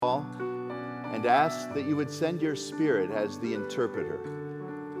and ask that you would send your Spirit as the interpreter,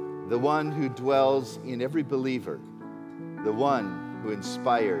 the one who dwells in every believer, the one who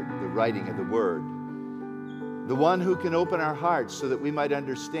inspired the writing of the Word, the one who can open our hearts so that we might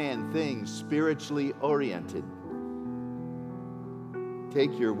understand things spiritually oriented.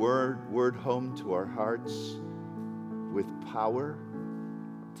 Take your word home to our hearts with power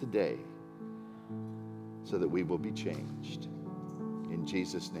today so that we will be changed. In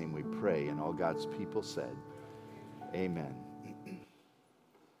Jesus' name we pray, and all God's people said, amen.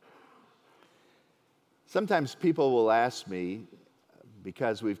 Sometimes people will ask me,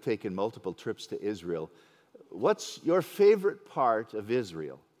 because we've taken multiple trips to Israel, what's your favorite part of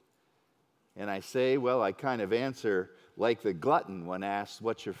Israel? And I say, well, I kind of answer like the glutton when asked,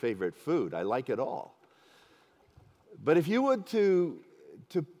 what's your favorite food? I like it all. But if you would to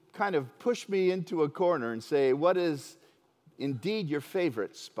kind of push me into a corner and say, what is indeed your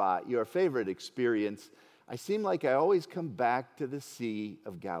favorite spot, your favorite experience, I seem like I always come back to the Sea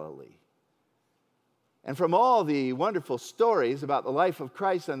of Galilee. And from all the wonderful stories about the life of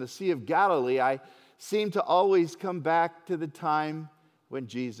Christ on the Sea of Galilee, I seem to always come back to the time when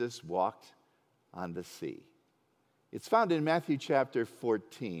Jesus walked on the sea. It's found in Matthew chapter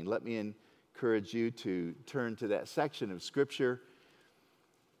 14. Let me encourage you to turn to that section of Scripture.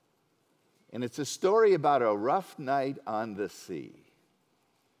 And it's a story about a rough night on the sea.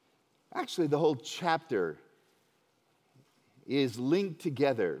 Actually, the whole chapter is linked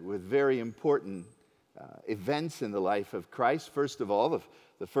together with very important events in the life of Christ. First of all,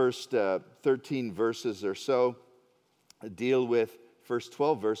 the first 13 verses or so deal with, first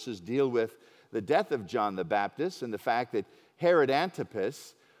 12 verses deal with the death of John the Baptist and the fact that Herod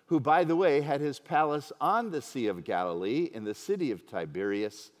Antipas, who, by the way, had his palace on the Sea of Galilee in the city of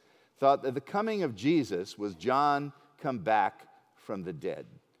Tiberias, thought that the coming of Jesus was John come back from the dead.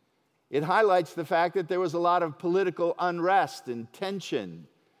 It highlights the fact that there was a lot of political unrest and tension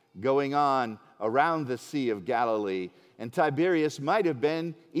going on around the Sea of Galilee, and Tiberius might have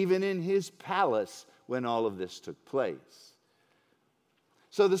been even in his palace when all of this took place.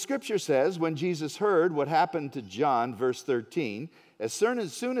 So the Scripture says, when Jesus heard what happened to John, verse 13, as soon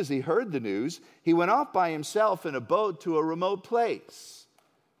as he heard the news, he went off by himself in a boat to a remote place.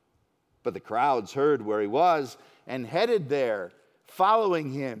 But the crowds heard where he was and headed there,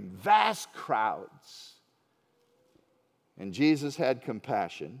 following him, vast crowds. And Jesus had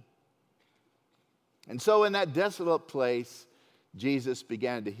compassion. And so in that desolate place, Jesus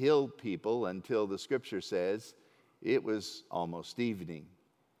began to heal people until the Scripture says it was almost evening.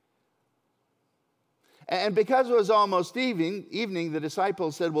 And because it was almost evening, the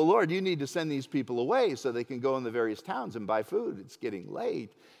disciples said, well, Lord, you need to send these people away so they can go in the various towns and buy food. It's getting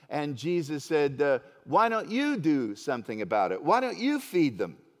late. And Jesus said, why don't you do something about it? Why don't you feed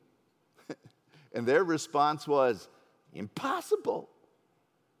them? And their response was, impossible.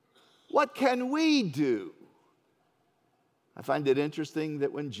 What can we do? I find it interesting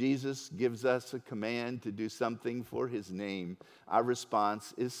that when Jesus gives us a command to do something for his name, our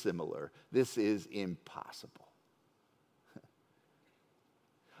response is similar. This is impossible.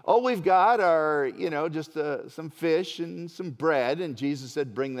 All we've got are, just some fish and some bread. And Jesus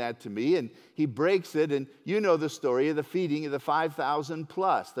said, bring that to me. And he breaks it. And you know the story of the feeding of the 5,000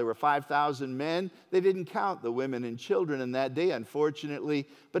 plus. There were 5,000 men. They didn't count the women and children in that day, unfortunately.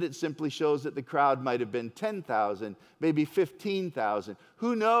 But it simply shows that the crowd might have been 10,000, maybe 15,000.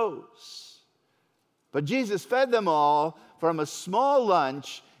 Who knows? But Jesus fed them all from a small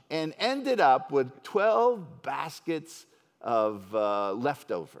lunch and ended up with 12 baskets of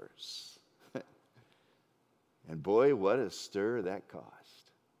leftovers. And boy, what a stir that caused.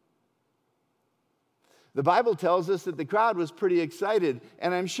 The Bible tells us that the crowd was pretty excited,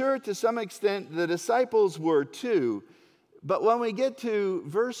 and I'm sure to some extent the disciples were too. But when we get to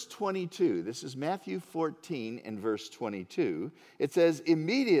verse 22, this is Matthew 14 and verse 22, it says,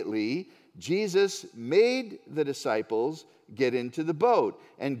 immediately Jesus made the disciples get into the boat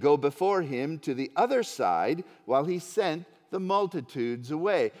and go before him to the other side while he sent the multitudes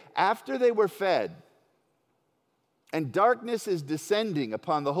away. After they were fed, and darkness is descending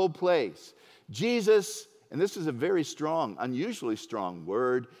upon the whole place, Jesus, and this is a very strong, unusually strong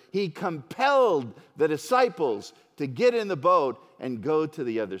word, he compelled the disciples to get in the boat and go to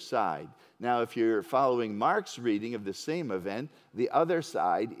the other side. Now, if you're following Mark's reading of the same event, the other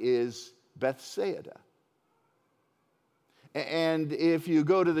side is Bethsaida. And if you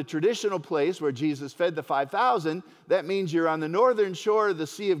go to the traditional place where Jesus fed the 5,000, that means you're on the northern shore of the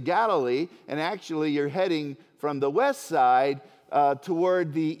Sea of Galilee, and actually you're heading from the west side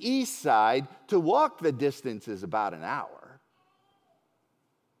toward the east side. To walk the distance is about an hour.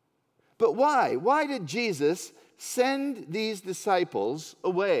 But why? Why did Jesus send these disciples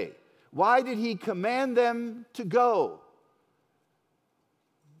away? Why did he command them to go?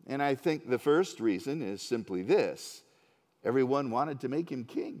 And I think the first reason is simply this: everyone wanted to make him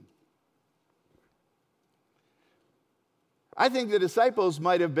king. I think the disciples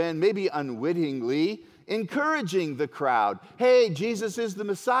might have been maybe unwittingly encouraging the crowd. Hey, Jesus is the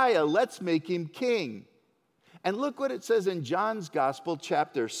Messiah. Let's make him king. And look what it says in John's Gospel,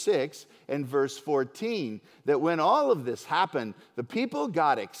 chapter 6 and verse 14, that when all of this happened, the people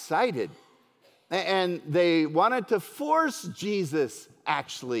got excited and they wanted to force Jesus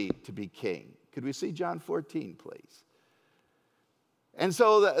actually to be king. Could we see John 14, please? And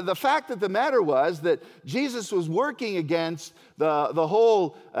so the fact of the matter was that Jesus was working against the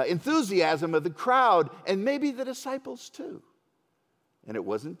whole enthusiasm of the crowd and maybe the disciples too. And it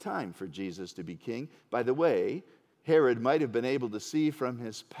wasn't time for Jesus to be king. By the way, Herod might have been able to see from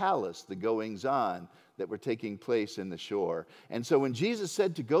his palace the goings-on that were taking place in the shore. And so when Jesus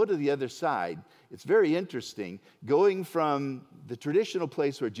said to go to the other side, it's very interesting. Going from the traditional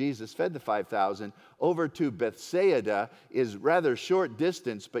place where Jesus fed the 5,000 over to Bethsaida is rather short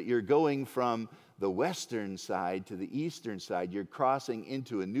distance, but you're going from the western side to the eastern side. You're crossing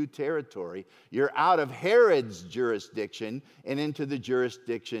into a new territory. You're out of Herod's jurisdiction and into the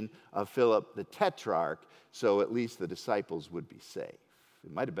jurisdiction of Philip the Tetrarch, so at least the disciples would be safe.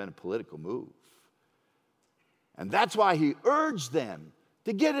 It might have been a political move. And that's why he urged them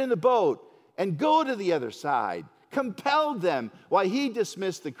to get in the boat and go to the other side, compelled them while he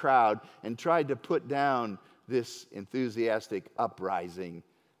dismissed the crowd and tried to put down this enthusiastic uprising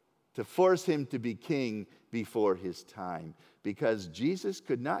to force him to be king before his time. Because Jesus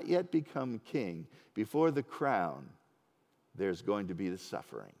could not yet become king. Before the crown, there's going to be the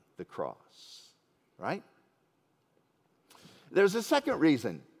suffering, the cross. Right? There's a second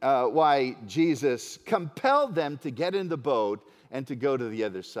reason why Jesus compelled them to get in the boat and to go to the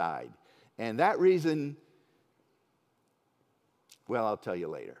other side. And that reason, well, I'll tell you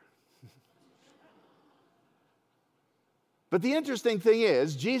later. But the interesting thing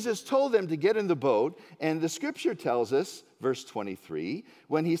is, Jesus told them to get in the boat, and the scripture tells us, verse 23,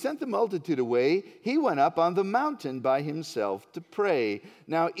 when he sent the multitude away, he went up on the mountain by himself to pray.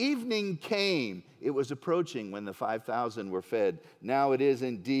 Now evening came. It was approaching when the 5,000 were fed. Now it is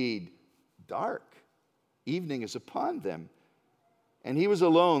indeed dark. Evening is upon them. And he was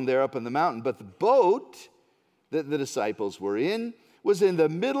alone there up on the mountain. But the boat that the disciples were in was in the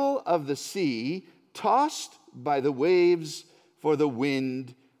middle of the sea, tossed by the waves, for the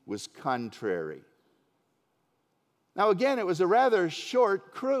wind was contrary. Now again, it was a rather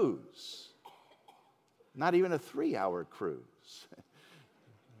short cruise. Not even a 3-hour cruise.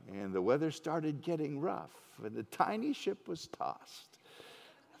 And the weather started getting rough, and the tiny ship was tossed.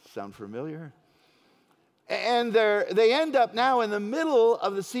 Sound familiar? And they end up now in the middle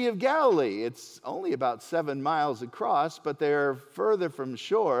of the Sea of Galilee. It's only about 7 miles across, but they're further from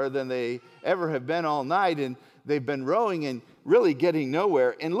shore than they ever have been all night, and they've been rowing and really getting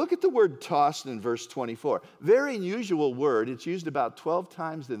nowhere. And look at the word tossed in verse 24. Very unusual word. It's used about 12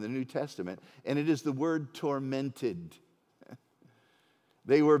 times in the New Testament, and it is the word tormented.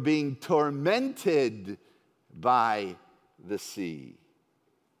 They were being tormented by the sea,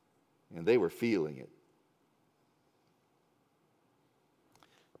 and they were feeling it.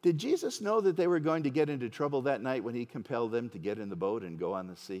 Did Jesus know that they were going to get into trouble that night when he compelled them to get in the boat and go on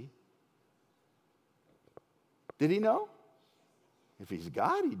the sea? Did he know? If he's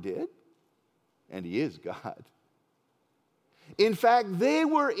God, he did. And he is God. In fact, they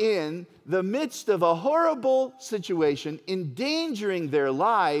were in the midst of a horrible situation, endangering their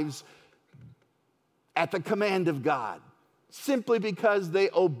lives at the command of God, simply because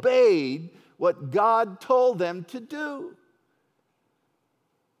they obeyed what God told them to do.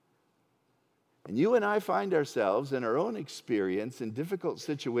 And you and I find ourselves in our own experience in difficult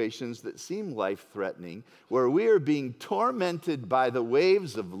situations that seem life-threatening, where we are being tormented by the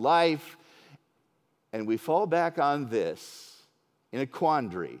waves of life, and we fall back on this in a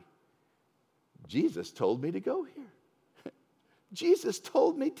quandary. Jesus told me to go here. Jesus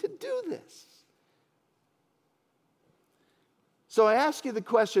told me to do this. So I ask you the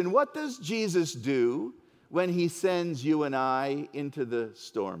question, what does Jesus do when he sends you and I into the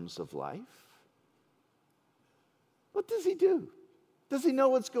storms of life? What does he do? Does he know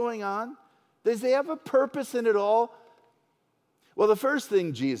what's going on? Does he have a purpose in it all? Well, the first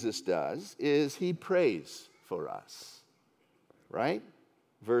thing Jesus does is he prays for us, right?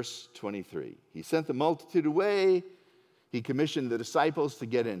 Verse 23. He sent the multitude away. He commissioned the disciples to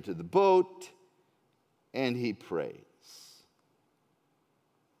get into the boat, and he prays.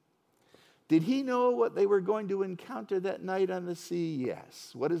 Did he know what they were going to encounter that night on the sea?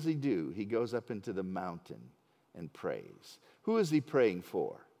 Yes. What does he do? He goes up into the mountain and prays. Who is he praying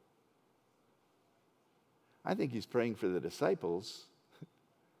for? I think he's praying for the disciples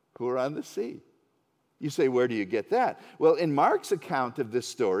who are on the sea. You say, where do you get that? Well, in Mark's account of this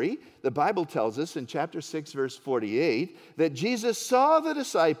story, the Bible tells us in chapter 6, verse 48, that Jesus saw the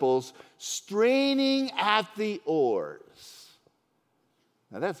disciples straining at the oars.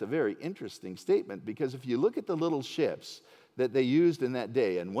 Now, that's a very interesting statement, because if you look at the little ships that they used in that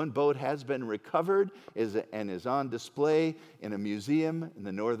day, and one boat has been recovered and is on display in a museum in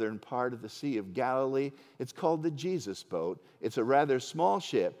the northern part of the Sea of Galilee. It's called the Jesus boat. It's a rather small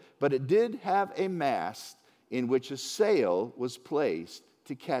ship, but it did have a mast in which a sail was placed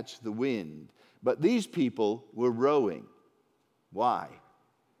to catch the wind. But these people were rowing. Why?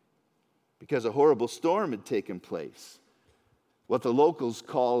 Because a horrible storm had taken place, what the locals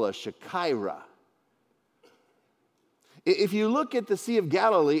call a shakira. If you look at the Sea of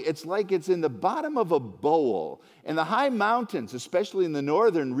Galilee, it's like it's in the bottom of a bowl. And the high mountains, especially in the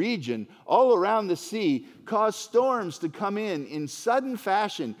northern region, all around the sea, cause storms to come in sudden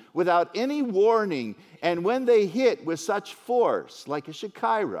fashion without any warning. And when they hit with such force, like a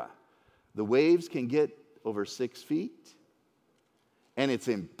shakira, the waves can get over 6 feet. And it's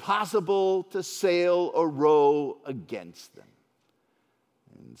impossible to sail or row against them.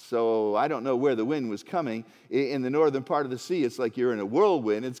 And so I don't know where the wind was coming. In the northern part of the sea, it's like you're in a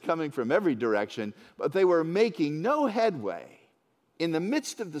whirlwind. It's coming from every direction. But they were making no headway in the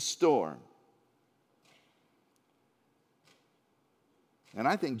midst of the storm. And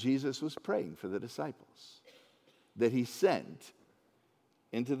I think Jesus was praying for the disciples that he sent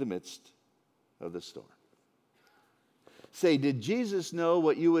into the midst of the storm. Say, did Jesus know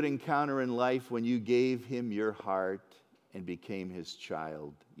what you would encounter in life when you gave him your heart and became his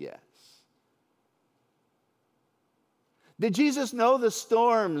child? Yes. Did Jesus know the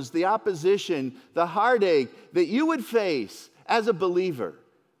storms, the opposition, the heartache that you would face as a believer?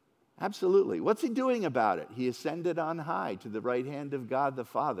 Absolutely. What's he doing about it? He ascended on high to the right hand of God the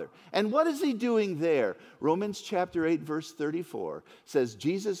Father. And what is he doing there? Romans chapter 8, verse 34 says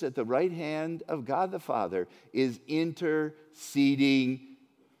Jesus at the right hand of God the Father is interceding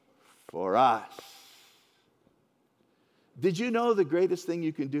for us. Did you know the greatest thing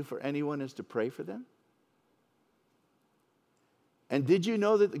you can do for anyone is to pray for them? And did you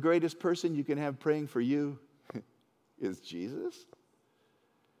know that the greatest person you can have praying for you is Jesus?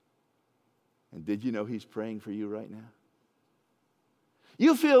 And did you know he's praying for you right now?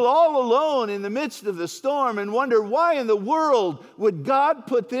 You feel all alone in the midst of the storm and wonder, why in the world would God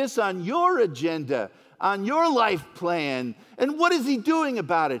put this on your agenda, on your life plan? And what is he doing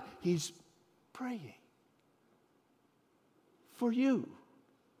about it? He's praying for you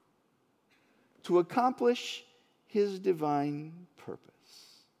to accomplish his divine purpose.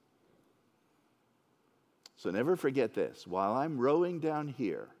 So never forget this. While I'm rowing down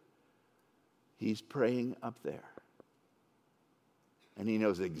here, he's praying up there. And he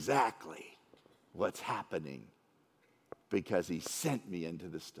knows exactly what's happening because he sent me into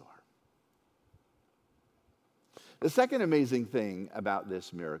the storm. The second amazing thing about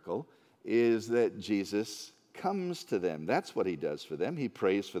this miracle is that Jesus comes to them. That's what he does for them. He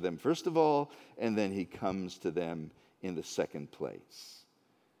prays for them first of all, and then he comes to them in the second place.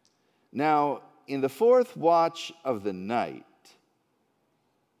 Now, in the fourth watch of the night,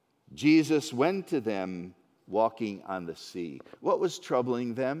 Jesus went to them walking on the sea. What was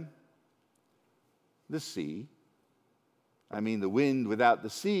troubling them? The sea. I mean, the wind without the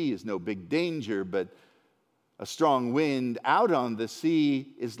sea is no big danger, but a strong wind out on the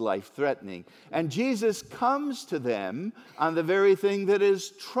sea is life-threatening. And Jesus comes to them on the very thing that is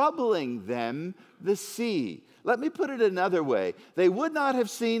troubling them, the sea. Let me put it another way. They would not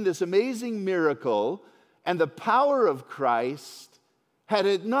have seen this amazing miracle and the power of Christ had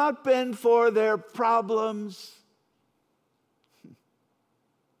it not been for their problems.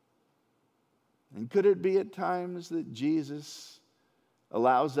 And could it be at times that Jesus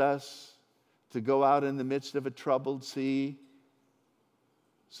allows us to go out in the midst of a troubled sea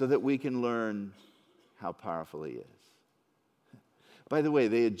so that we can learn how powerful he is? By the way,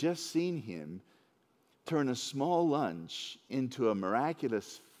 they had just seen him turn a small lunch into a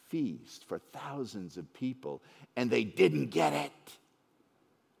miraculous feast for thousands of people, and they didn't get it.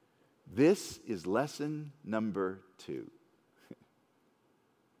 This is lesson number 2.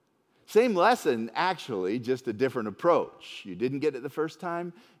 Same lesson, actually, just a different approach. You didn't get it the first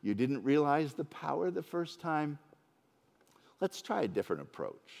time. You didn't realize the power the first time. Let's try a different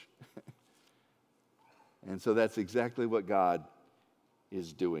approach. And so that's exactly what God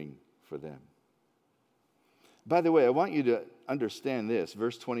is doing for them. By the way, I want you to understand this.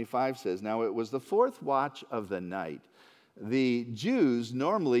 Verse 25 says, "Now it was the fourth watch of the night." The Jews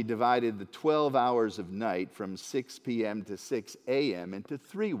normally divided the 12 hours of night from 6 p.m. to 6 a.m. into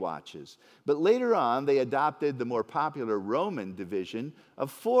 3 watches. But later on, they adopted the more popular Roman division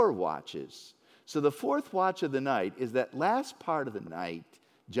of 4 watches. So the fourth watch of the night is that last part of the night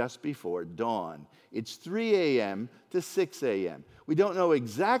just before dawn. It's 3 a.m. to 6 a.m. We don't know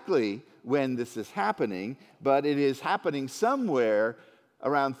exactly when this is happening, but it is happening somewhere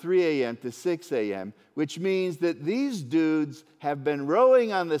around 3 a.m. to 6 a.m., which means that these dudes have been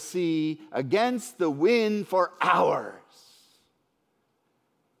rowing on the sea against the wind for hours.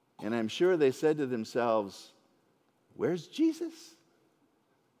 And I'm sure they said to themselves, "Where's Jesus?"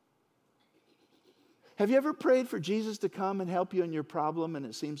 Have you ever prayed for Jesus to come and help you in your problem, and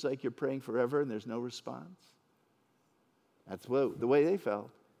it seems like you're praying forever and there's no response? That's the way they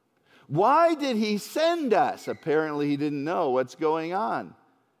felt. Why did he send us? Apparently he didn't know what's going on.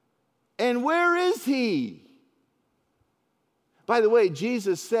 And where is he? By the way,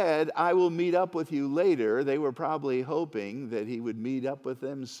 Jesus said, "I will meet up with you later." They were probably hoping that he would meet up with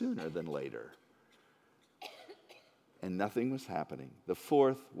them sooner than later. And nothing was happening. The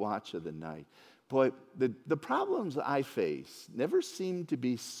fourth watch of the night. Boy, the problems I face never seem to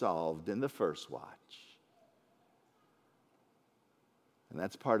be solved in the first watch. And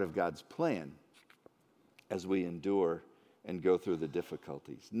that's part of God's plan as we endure and go through the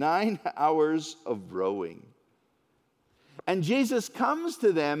difficulties. 9 hours of rowing. And Jesus comes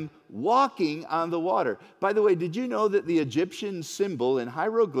to them walking on the water. By the way, did you know that the Egyptian symbol in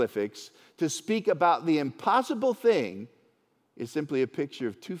hieroglyphics to speak about the impossible thing is simply a picture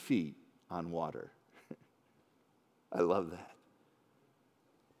of 2 feet on water? I love that.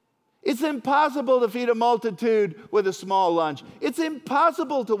 It's impossible to feed a multitude with a small lunch. It's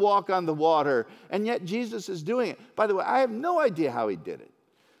impossible to walk on the water, and yet Jesus is doing it. By the way, I have no idea how he did it.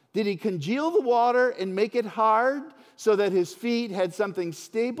 Did he congeal the water and make it hard so that his feet had something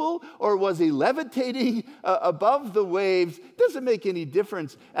stable, or was he levitating above the waves? Doesn't make any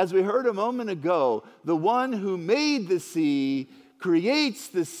difference. As we heard a moment ago, the one who made the sea, creates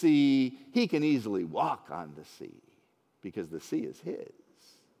the sea, he can easily walk on the sea because the sea is his.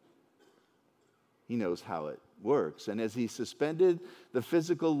 He knows how it works. And as he suspended the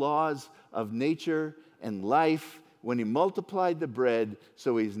physical laws of nature and life when he multiplied the bread,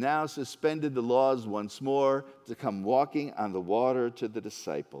 so he's now suspended the laws once more to come walking on the water to the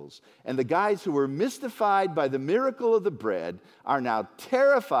disciples. And the guys who were mystified by the miracle of the bread are now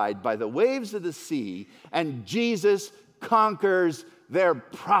terrified by the waves of the sea, and Jesus conquers their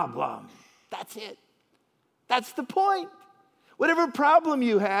problem. That's it. That's the point. Whatever problem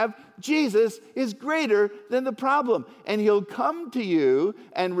you have, Jesus is greater than the problem. And he'll come to you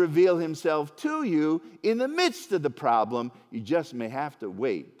and reveal himself to you in the midst of the problem. You just may have to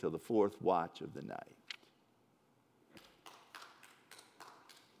wait till the fourth watch of the night.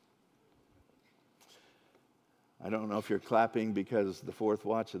 I don't know if you're clapping because the fourth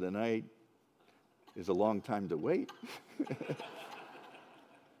watch of the night is a long time to wait,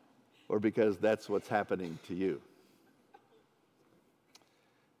 or because that's what's happening to you.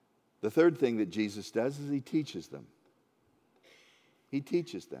 The third thing that Jesus does is he teaches them. He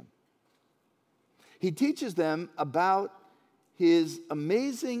teaches them. He teaches them about his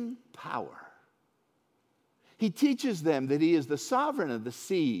amazing power. He teaches them that he is the sovereign of the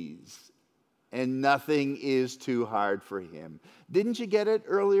seas and nothing is too hard for him. Didn't you get it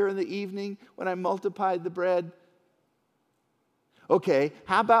earlier in the evening when I multiplied the bread? Okay,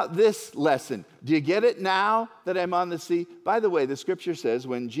 how about this lesson? Do you get it now that I'm on the sea? By the way, the scripture says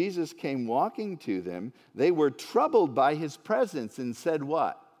when Jesus came walking to them, they were troubled by his presence and said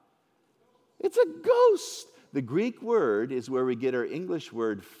what? It's a ghost. The Greek word is where we get our English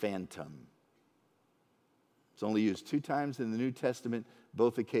word phantom. It's only used 2 times in the New Testament,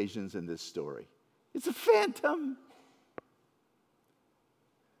 both occasions in this story. It's a phantom.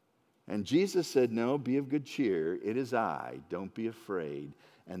 And Jesus said, "No, be of good cheer. It is I. Don't be afraid."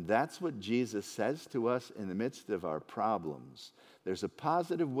 And that's what Jesus says to us in the midst of our problems. There's a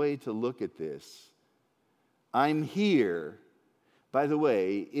positive way to look at this. I'm here. By the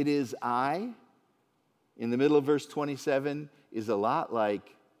way, it is I, in the middle of verse 27, is a lot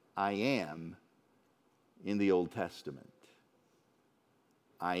like I am in the Old Testament.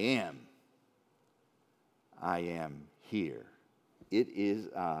 I am here. It is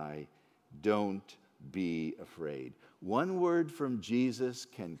I. Don't be afraid. One word from Jesus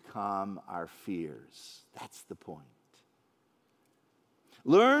can calm our fears. That's the point.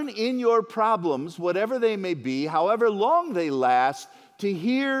 Learn in your problems, whatever they may be, however long they last, to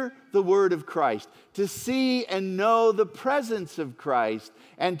hear the word of Christ, to see and know the presence of Christ,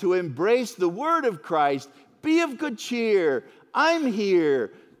 and to embrace the word of Christ. Be of good cheer. I'm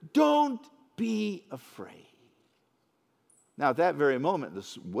here. Don't be afraid. Now, at that very moment, the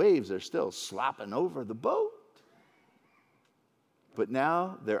waves are still slopping over the boat. But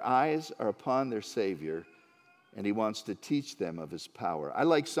now their eyes are upon their Savior, and he wants to teach them of his power. I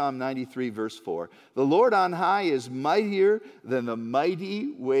like Psalm 93, verse 4. The Lord on high is mightier than the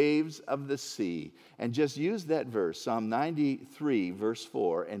mighty waves of the sea. And just use that verse, Psalm 93, verse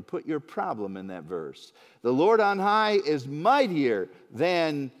 4, and put your problem in that verse. The Lord on high is mightier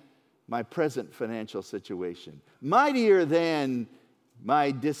than my present financial situation, mightier than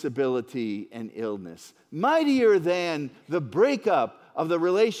my disability and illness, mightier than the breakup of the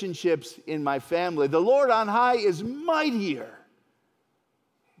relationships in my family. The Lord on high is mightier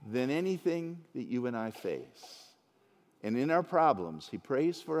than anything that you and I face. And in our problems, he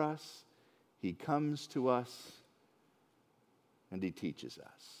prays for us, he comes to us, and he teaches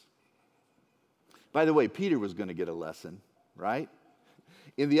us. By the way, Peter was going to get a lesson, right?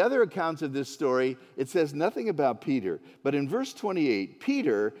 In the other accounts of this story, it says nothing about Peter. But in verse 28,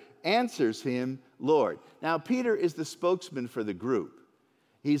 Peter answers him, Lord. Now, Peter is the spokesman for the group.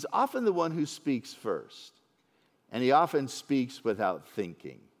 He's often the one who speaks first. And he often speaks without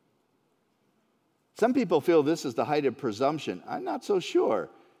thinking. Some people feel this is the height of presumption. I'm not so sure.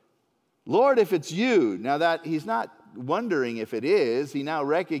 Lord, if it's you. Now that he's not wondering if it is, he now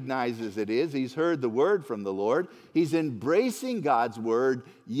recognizes it is. He's heard the word from the Lord. He's embracing God's word.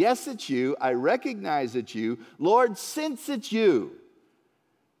 Yes, it's you. I recognize it's you. Lord, since it's you,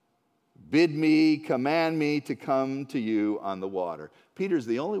 bid me, command me to come to you on the water. Peter's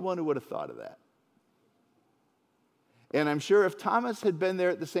the only one who would have thought of that. And I'm sure if Thomas had been there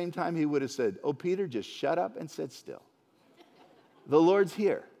at the same time, he would have said, oh, Peter, just shut up and sit still. The Lord's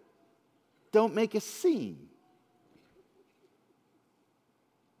here. Don't make a scene.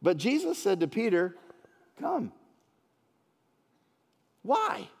 But Jesus said to Peter, come.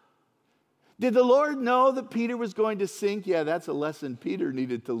 Why? Did the Lord know that Peter was going to sink? Yeah, that's a lesson Peter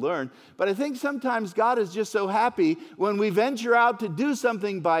needed to learn. But I think sometimes God is just so happy when we venture out to do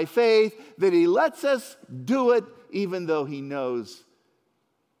something by faith that he lets us do it even though he knows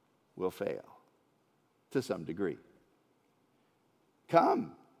we'll fail to some degree.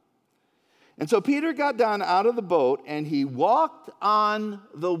 Come. And so Peter got down out of the boat and he walked on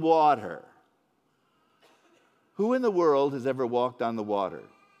the water. Who in the world has ever walked on the water?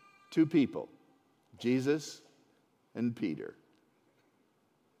 Two people, Jesus and Peter.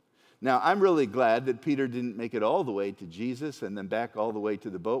 Now, I'm really glad that Peter didn't make it all the way to Jesus and then back all the way to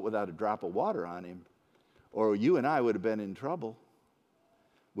the boat without a drop of water on him, or you and I would have been in trouble.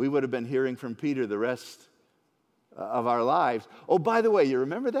 We would have been hearing from Peter the rest of our lives. Oh, by the way, you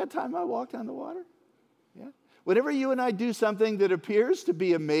remember that time I walked on the water? Yeah. Whenever you and I do something that appears to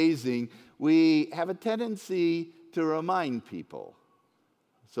be amazing, we have a tendency to remind people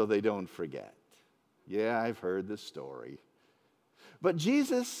so they don't forget. Yeah, I've heard the story. But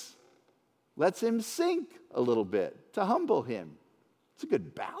Jesus lets him sink a little bit to humble him. It's a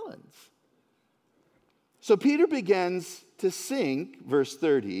good balance. So Peter begins to sink, verse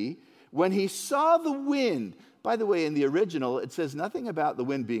 30, when he saw the wind. By the way, in the original, it says nothing about the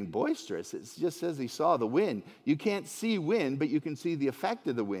wind being boisterous. It just says he saw the wind. You can't see wind, but you can see the effect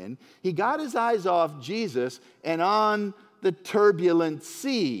of the wind. He got his eyes off Jesus and on the turbulent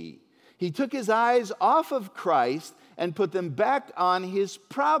sea. He took his eyes off of Christ and put them back on his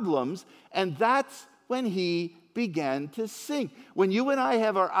problems, and that's when he began to sink. When you and I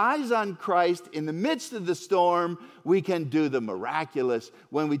have our eyes on Christ in the midst of the storm, we can do the miraculous.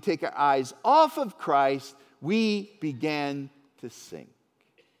 When we take our eyes off of Christ, we began to sink.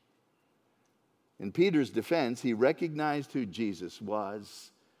 In Peter's defense, he recognized who Jesus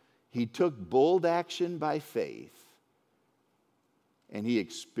was. He took bold action by faith, and he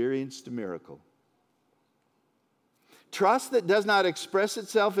experienced a miracle. Trust that does not express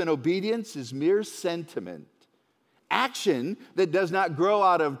itself in obedience is mere sentiment. Action that does not grow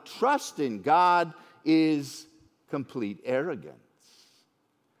out of trust in God is complete arrogance.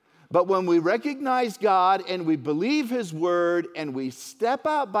 But when we recognize God and we believe his word and we step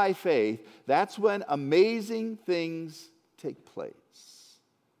out by faith, that's when amazing things take place.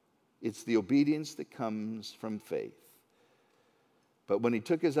 It's the obedience that comes from faith. But when he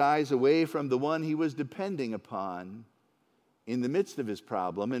took his eyes away from the one he was depending upon in the midst of his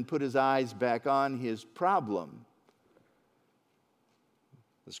problem and put his eyes back on his problem,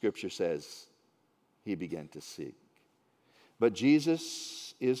 the scripture says he began to sink. But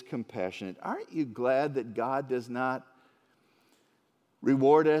Jesus is compassionate. Aren't you glad that God does not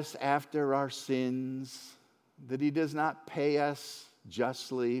reward us after our sins, that he does not pay us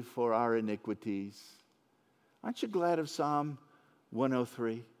justly for our iniquities. Aren't you glad of Psalm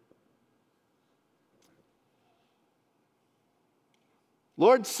 103?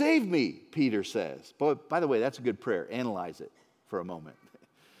 Lord, save me, Peter says. But by the way, that's a good prayer. Analyze it for a moment.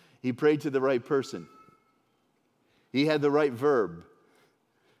 He prayed to the right person. He had the right verb,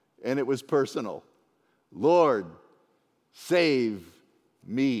 and it was personal. Lord, save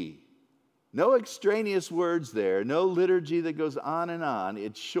me. No extraneous words there, no liturgy that goes on and on.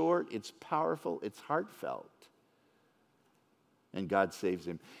 It's short, it's powerful, it's heartfelt. And God saves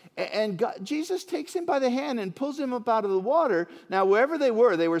him. And Jesus takes him by the hand and pulls him up out of the water. Now, wherever they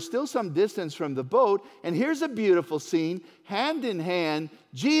were still some distance from the boat. And here's a beautiful scene. Hand in hand,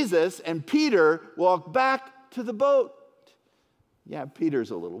 Jesus and Peter walk back to the boat. Yeah,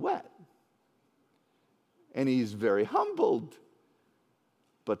 Peter's a little wet. And he's very humbled.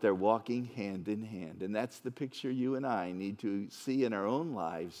 But they're walking hand in hand. And that's the picture you and I need to see in our own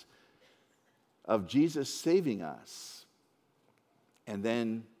lives of Jesus saving us. And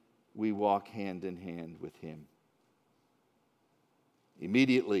then we walk hand in hand with him.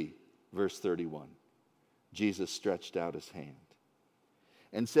 Immediately, verse 31, Jesus stretched out his hand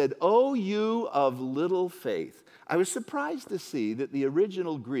and said, "O you of little faith." I was surprised to see that the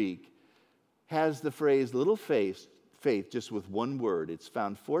original Greek has the phrase little faith just with one word. It's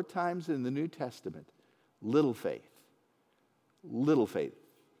found 4 times in the New Testament. Little faith. Little faith.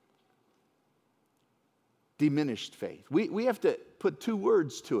 Diminished faith. We have to put 2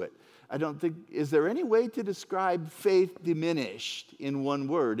 words to it. I don't think, is there any way to describe faith diminished in one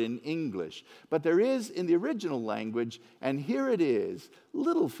word in English? But there is in the original language, and here it is,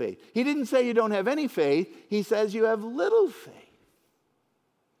 little faith. He didn't say you don't have any faith. He says you have little faith.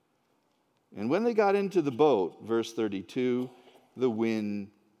 And when they got into the boat, verse 32, the wind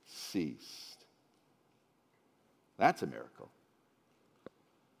ceased. That's a miracle.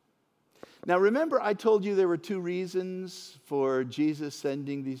 Now remember, I told you there were 2 reasons for Jesus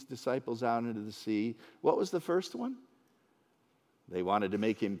sending these disciples out into the sea. What was the first one? They wanted to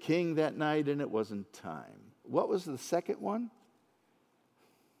make him king that night, and it wasn't time. What was the second one?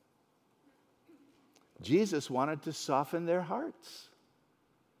 Jesus wanted to soften their hearts.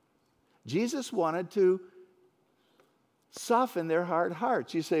 Jesus wanted to soften their hard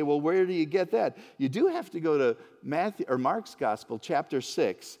hearts. You say, well, where do you get that? You do have to go to Matthew or Mark's Gospel, chapter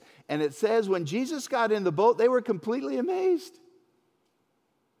 6. And it says when Jesus got in the boat, they were completely amazed.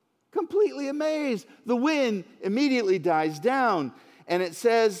 Completely amazed. The wind immediately dies down. And it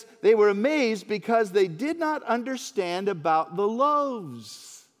says they were amazed because they did not understand about the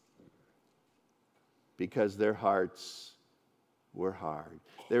loaves. Because their hearts were hard.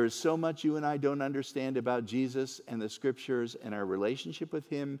 There is so much you and I don't understand about Jesus and the Scriptures and our relationship with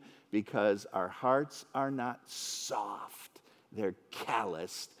him because our hearts are not soft. They're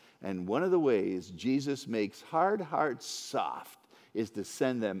calloused. And one of the ways Jesus makes hard hearts soft is to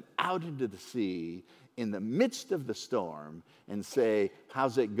send them out into the sea in the midst of the storm and say,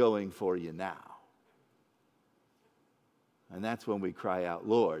 how's it going for you now? And that's when we cry out,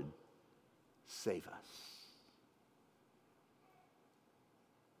 Lord, save us.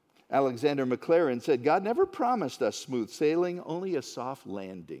 Alexander McLaren said, God never promised us smooth sailing, only a soft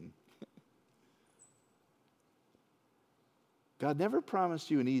landing. God never promised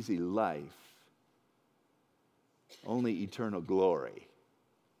you an easy life, only eternal glory.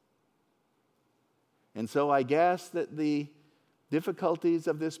 And so I guess that the difficulties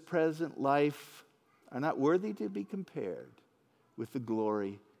of this present life are not worthy to be compared with the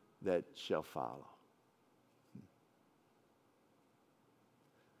glory that shall follow.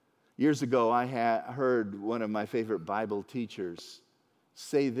 Years ago, I heard one of my favorite Bible teachers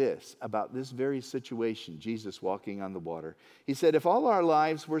say this about this very situation, Jesus walking on the water. He said, if all our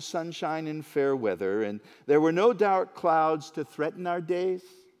lives were sunshine and fair weather, and there were no dark clouds to threaten our days,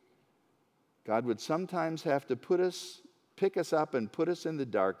 God would sometimes have to pick us up and put us in the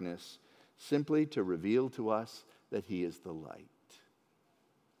darkness simply to reveal to us that he is the light.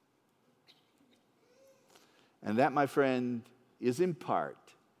 And that, my friend, is in part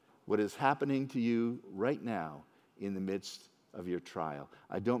what is happening to you right now in the midst of your trial.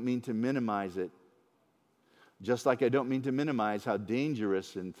 I don't mean to minimize it, just like I don't mean to minimize how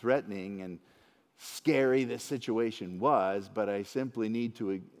dangerous and threatening and scary this situation was, but I simply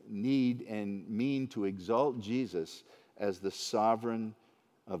need and mean to exalt Jesus as the sovereign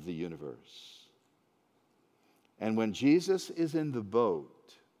of the universe. And when Jesus is in the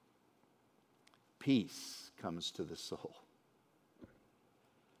boat, peace comes to the soul.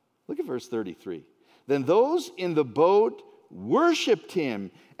 Look at verse 33. Then those in the boat worshiped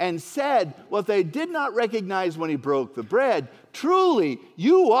him and said what they did not recognize when he broke the bread, "Truly,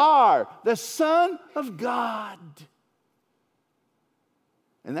 you are the Son of God."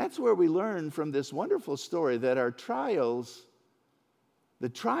 And that's where we learn from this wonderful story that our trials, the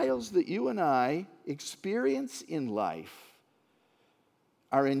trials that you and I experience in life,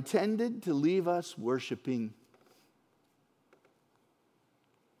 are intended to leave us worshiping.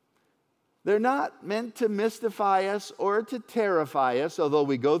 They're not meant to mystify us or to terrify us, although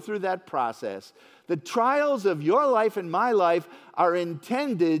we go through that process. The trials of your life and my life are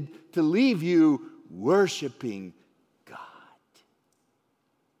intended to leave you worshiping God,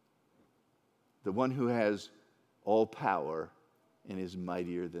 the one who has all power and is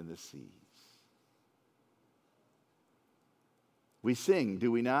mightier than the seas. We sing,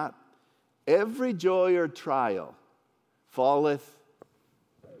 do we not? Every joy or trial falleth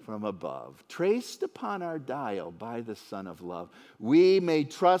from above, traced upon our dial by the Son of Love. We may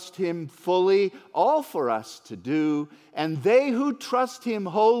trust him fully, all for us to do, and they who trust him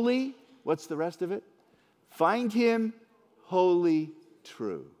wholly, what's the rest of it? Find him wholly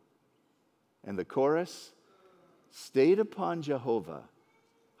true. And the chorus, stayed upon Jehovah,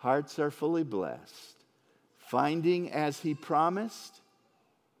 hearts are fully blessed, finding as he promised,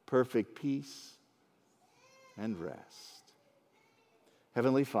 perfect peace and rest.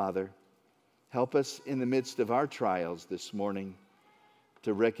 Heavenly Father, help us in the midst of our trials this morning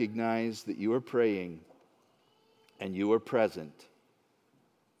to recognize that you are praying and you are present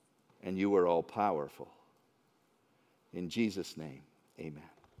and you are all powerful. In Jesus' name, amen.